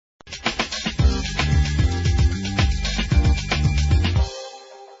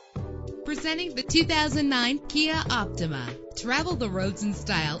Presenting the 2009 Kia Optima. Travel the roads in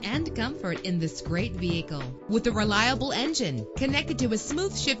style and comfort in this great vehicle. With a reliable engine connected to a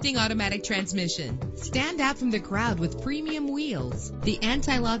smooth shifting automatic transmission. Stand out from the crowd with premium wheels. The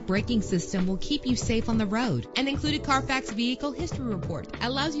anti-lock braking system will keep you safe on the road. An included Carfax Vehicle History Report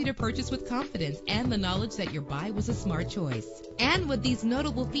allows you to purchase with confidence and the knowledge that your buy was a smart choice. And with these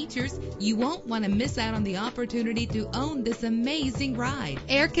notable features, you won't want to miss out on the opportunity to own this amazing ride.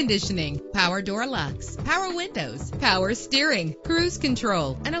 Air conditioning, power door locks, power windows, power steering, cruise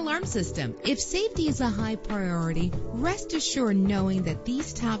control, an alarm system. If safety is a high priority, rest assured knowing that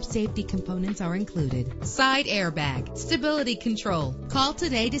these top safety components are included. Side airbag, stability control. Call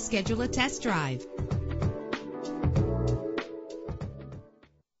today to schedule a test drive.